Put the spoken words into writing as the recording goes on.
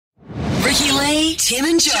Lee, Tim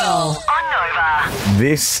and Joel on Nova.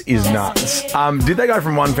 This is nuts. Did they go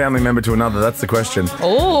from one family member to another? That's the question.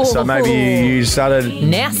 Oh. So maybe you started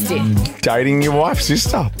Nasty. dating your wife's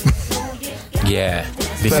sister. Yeah.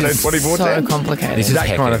 This So is 24 So 10? complicated. This is That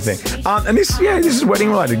kind of hectic. thing. And this is wedding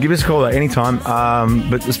related. Give us a call at any time,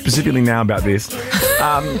 but specifically now about this.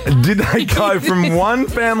 Did they go from one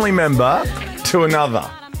family member to another?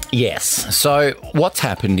 Yes. So what's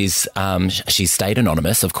happened is she's stayed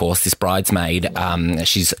anonymous, of course, this bridesmaid.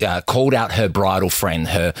 She's called out her bridal friend,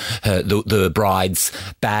 the bride's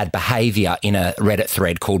bad behaviour in a Reddit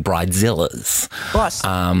thread called Bridezillas. What?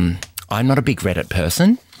 I'm not a big Reddit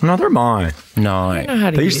person. Neither am I.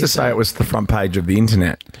 No. They used to say it was the front page of the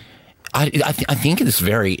internet. I think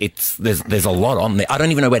there's a lot on there. I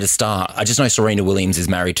don't even know where to start. I just know Serena Williams is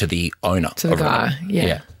married to the owner. To the of guy, Reddit.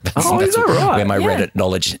 yeah. That's, Oh, is that right? where my Yeah. Reddit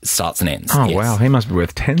knowledge starts and ends. Oh, Yes. wow. He must be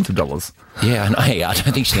worth tens of dollars. Yeah, I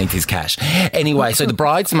don't think she needs his cash. Anyway, so the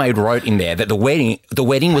bridesmaid wrote in there that the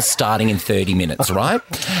wedding was starting in 30 minutes, right?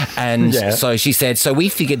 And Yeah. so she said, so we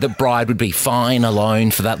figured the bride would be fine alone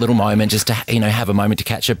for that little moment, just to have a moment to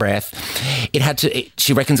catch her breath.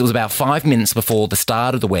 She reckons it was about 5 minutes before the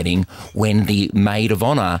start of the wedding when the maid of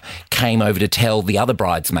honour came over to tell the other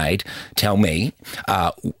bridesmaid,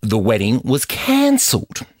 the wedding was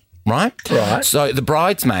cancelled. Right? Right. So the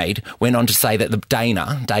bridesmaid went on to say that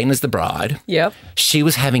Dana's the bride. Yep. She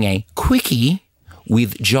was having a quickie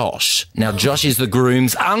with Josh. Now, Josh is the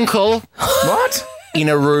groom's uncle. What? In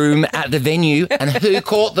a room at the venue. And who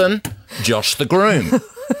caught them? Josh the groom.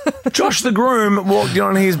 Josh the groom walked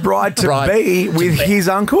on his bride-to-be with his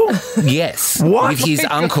uncle? Yes. What? With his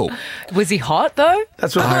uncle. Was he hot though?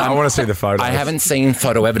 That's what I want to see the photo. I haven't seen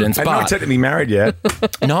photo evidence, And not but technically married yet.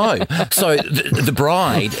 no. So the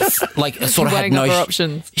bride, sort of had Weighing no. up her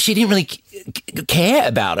options. She didn't really care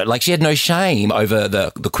about it. Like she had no shame over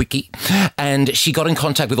the quickie, and she got in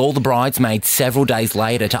contact with all the bridesmaids several days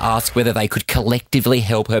later to ask whether they could collectively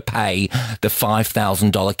help her pay the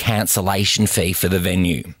 $5,000 cancellation fee for the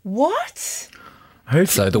venue. What?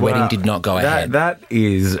 So the wedding did not go ahead. That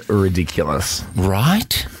is ridiculous.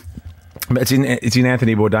 Right? It's in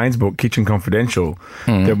Anthony Bourdain's book, Kitchen Confidential,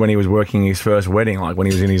 that when he was working his first wedding, like when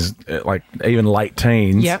he was in his even late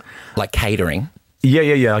teens. Yep. Like catering.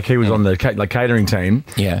 Yeah. Like he was on the catering team.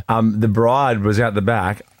 Yeah. The bride was out the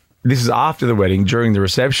back. This is after the wedding, during the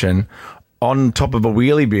reception, on top of a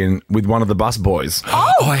wheelie bin with one of the bus boys.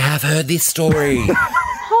 Oh, I have heard this story.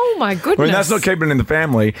 Oh my goodness. I mean, that's not keeping it in the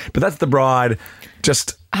family, but that's the bride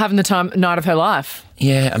just... having the night of her life.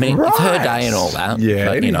 Yeah, I mean, it's her Right. day and all that. Yeah,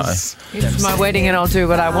 but, it you know, is. It's my wedding and I'll do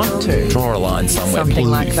what I want to. draw a line somewhere. Something please.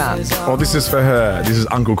 like that. Oh, this is for her. This is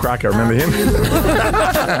Uncle Cracker. Remember him?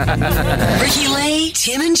 Ricky Lee,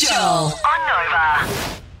 Tim and Joel on